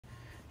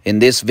In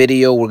this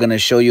video, we're going to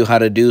show you how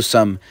to do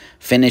some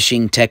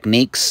finishing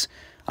techniques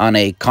on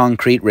a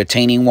concrete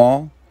retaining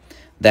wall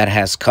that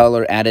has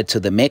color added to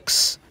the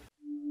mix.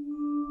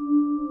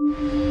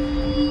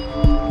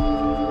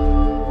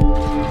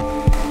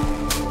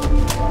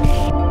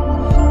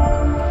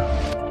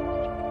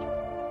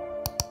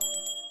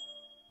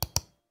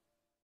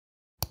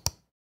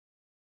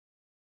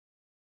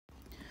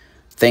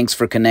 Thanks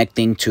for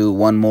connecting to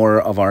one more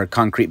of our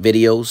concrete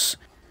videos.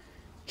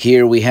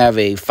 Here we have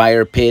a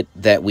fire pit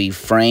that we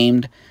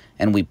framed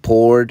and we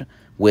poured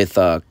with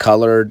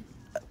colored,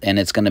 and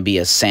it's going to be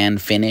a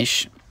sand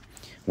finish.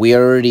 We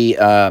already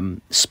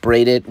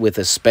sprayed it with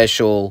a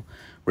special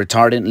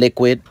retardant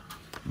liquid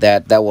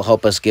that will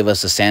help us give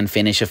us a sand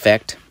finish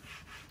effect.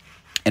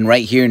 And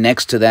right here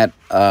next to that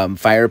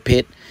fire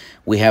pit,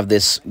 we have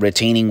this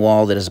retaining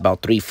wall that is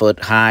about 3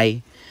 foot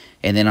high.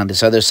 And then on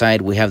this other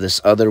side, we have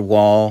this other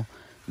wall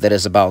that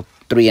is about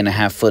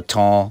 3.5 foot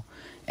tall.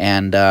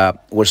 And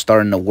we're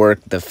starting to work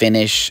the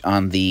finish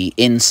on the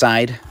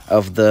inside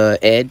of the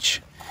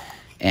edge.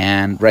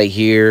 And right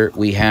here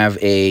we have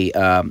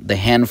the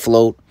hand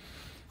float,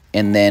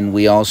 and then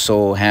we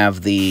also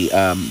have the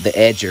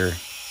edger.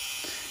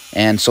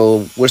 And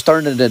so we're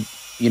starting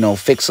to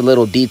fix a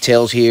little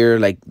details here,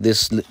 like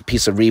this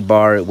piece of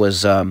rebar. It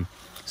was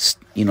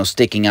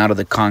sticking out of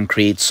the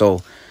concrete,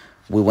 so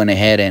we went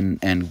ahead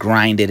and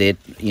grinded it,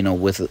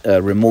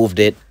 removed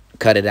it,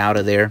 cut it out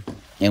of there.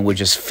 And we're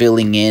just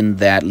filling in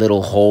that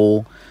little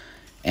hole.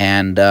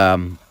 And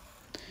so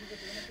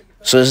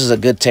this is a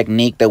good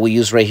technique that we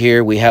use right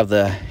here. We have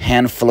the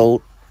hand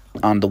float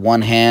on the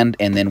one hand,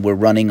 and then we're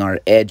running our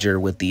edger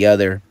with the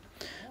other.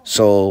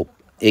 So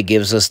it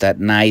gives us that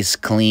nice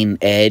clean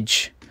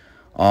edge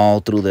all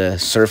through the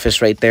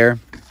surface right there.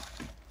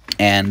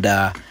 And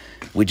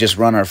we just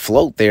run our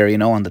float there,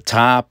 on the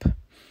top,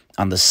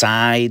 on the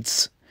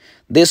sides.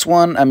 This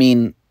one, I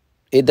mean,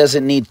 it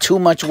doesn't need too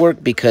much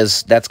work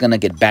because that's going to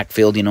get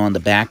backfilled, on the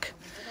back.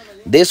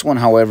 This one,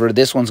 however,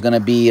 this one's going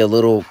to be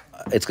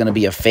it's going to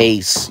be a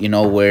face,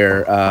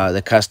 where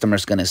the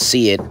customer's going to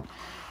see it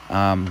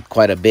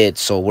quite a bit.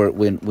 So we're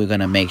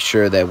going to make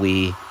sure that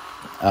we,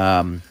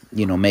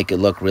 make it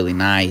look really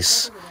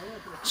nice.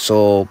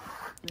 So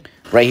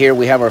right here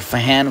we have our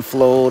hand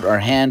float, our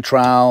hand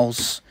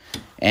trowels,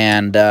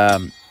 and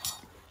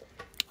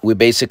we're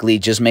basically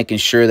just making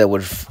sure that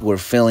we're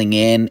filling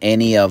in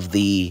any of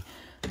the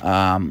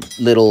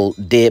little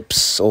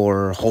dips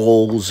or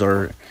holes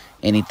or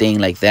anything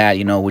like that.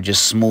 We're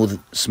just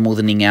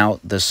smoothening out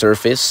the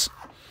surface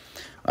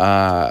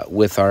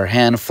with our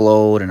hand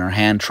float and our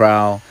hand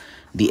trowel.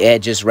 The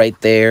edges right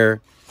there.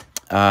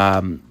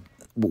 One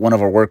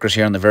of our workers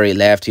here on the very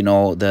left,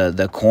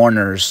 the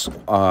corners,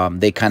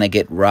 they kind of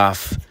get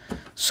rough,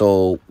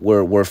 so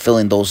we're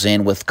filling those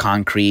in with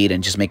concrete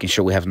and just making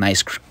sure we have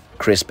nice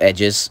crisp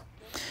edges.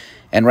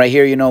 And right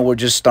here, we're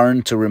just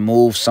starting to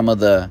remove some of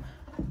the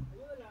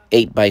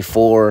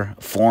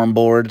 8x4 form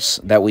boards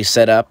that we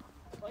set up.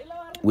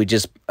 We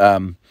just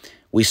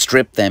we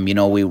strip them,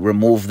 we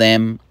remove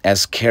them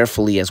as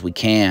carefully as we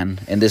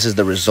can, and this is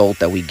the result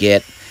that we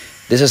get.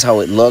 This is how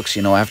it looks,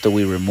 after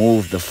we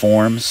remove the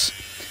forms.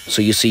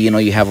 So you see,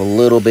 you have a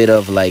little bit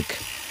of like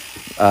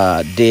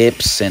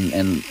dips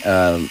and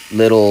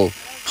little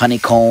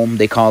honeycomb,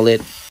 they call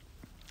it.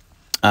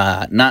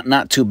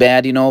 Not too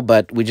bad,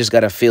 but we just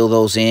got to fill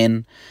those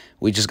in.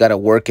 We just got to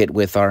work it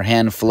with our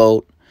hand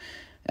float.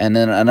 And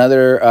then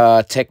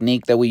another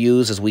technique that we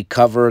use is we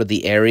cover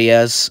the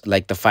areas,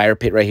 like the fire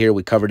pit right here.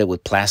 We covered it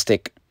with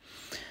plastic.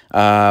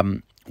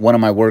 One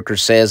of my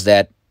workers says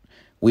that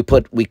we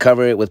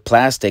cover it with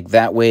plastic.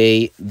 That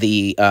way,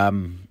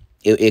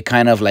 it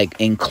kind of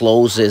like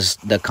encloses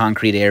the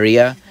concrete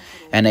area,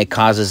 and it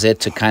causes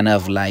it to kind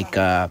of like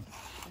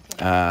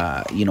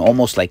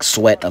almost like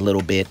sweat a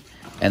little bit,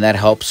 and that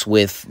helps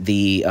with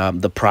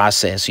the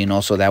process.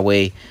 So that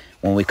way,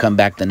 when we come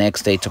back the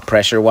next day to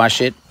pressure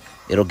wash it,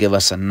 it'll give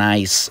us a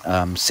nice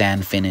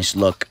sand finish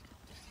look.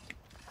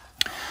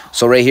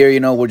 So right here,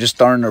 we're just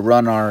starting to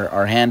run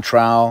our hand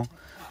trowel,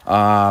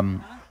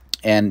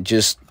 and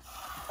just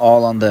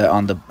all on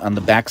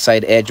the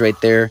backside edge right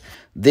there.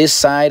 This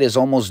side is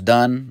almost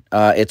done.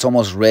 It's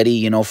almost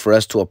ready, for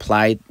us to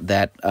apply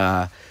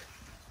that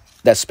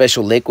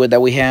special liquid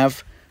that we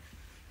have.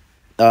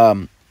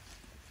 We're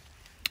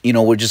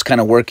just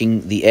kind of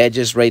working the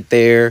edges right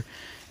there,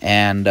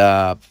 and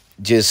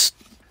just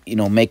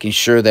making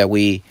sure that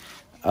we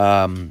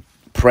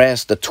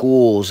press the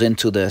tools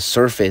into the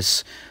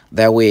surface.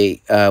 That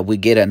way we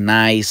get a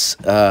nice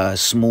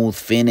smooth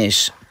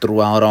finish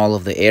throughout all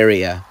of the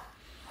area.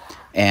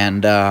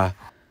 And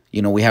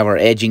we have our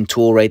edging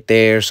tool right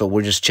there, so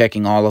we're just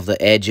checking all of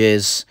the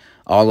edges,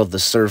 all of the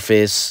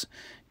surface,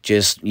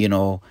 just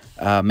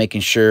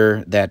making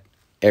sure that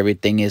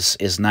everything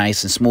is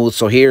nice and smooth.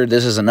 So here,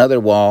 this is another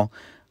wall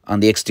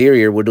on the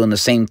exterior. We're doing the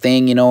same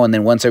thing, and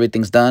then once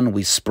everything's done,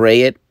 we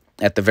spray it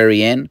at the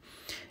very end.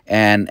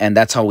 And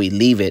that's how we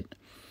leave it.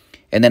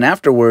 And then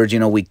afterwards,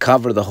 we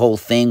cover the whole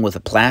thing with a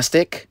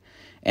plastic,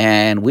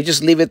 and we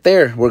just leave it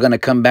there. We're going to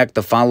come back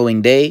the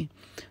following day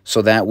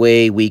so that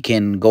way we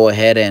can go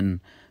ahead and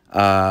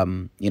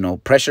you know,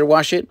 pressure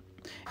wash it.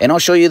 And I'll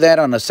show you that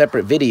on a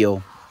separate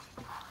video.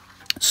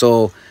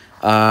 So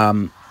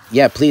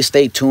yeah, please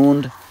stay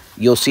tuned.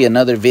 You'll see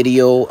another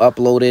video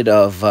uploaded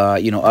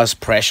of you know, us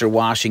pressure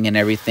washing and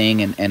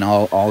everything, and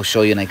I'll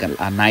show you like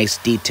a nice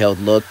detailed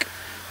look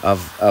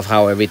of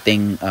how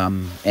everything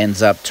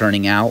ends up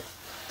turning out.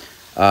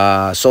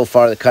 So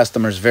far the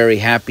customer's very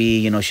happy.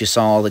 You know, she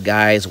saw all the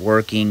guys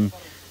working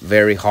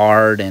very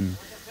hard, and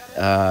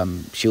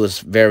she was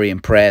very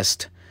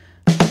impressed.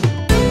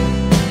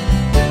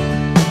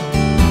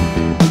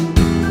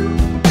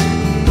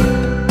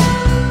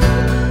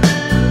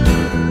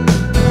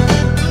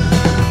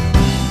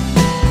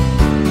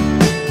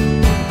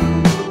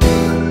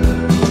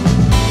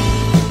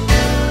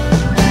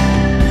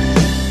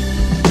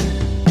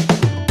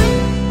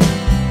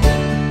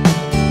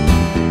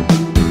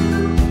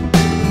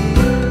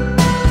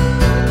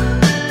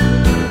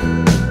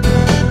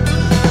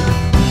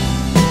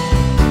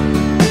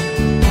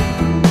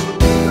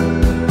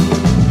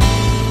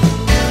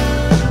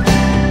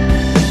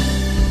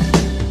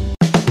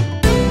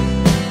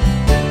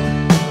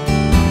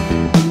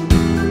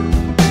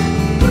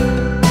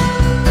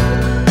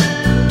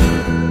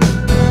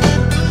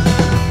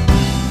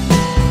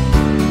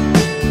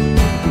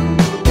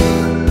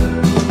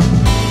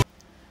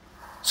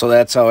 So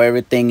that's how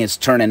everything is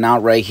turning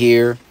out right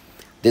here.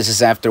 This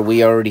is after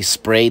we already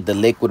sprayed the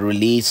liquid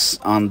release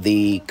on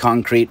the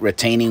concrete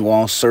retaining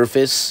wall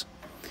surface.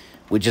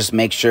 We just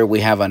make sure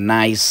we have a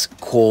nice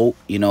coat,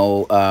 you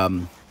know,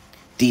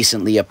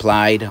 decently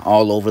applied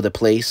all over the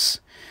place.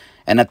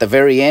 And at the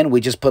very end,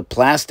 we just put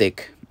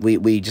plastic.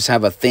 We just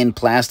have a thin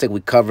plastic.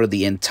 We cover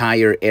the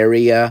entire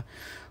area,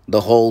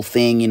 the whole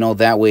thing, you know,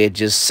 that way it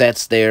just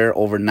sets there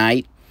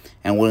overnight.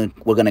 And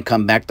we're going to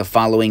come back the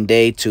following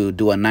day to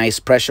do a nice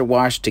pressure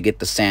wash to get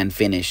the sand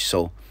finished.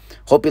 So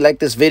hope you like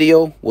this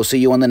video. We'll see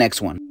you on the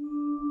next one.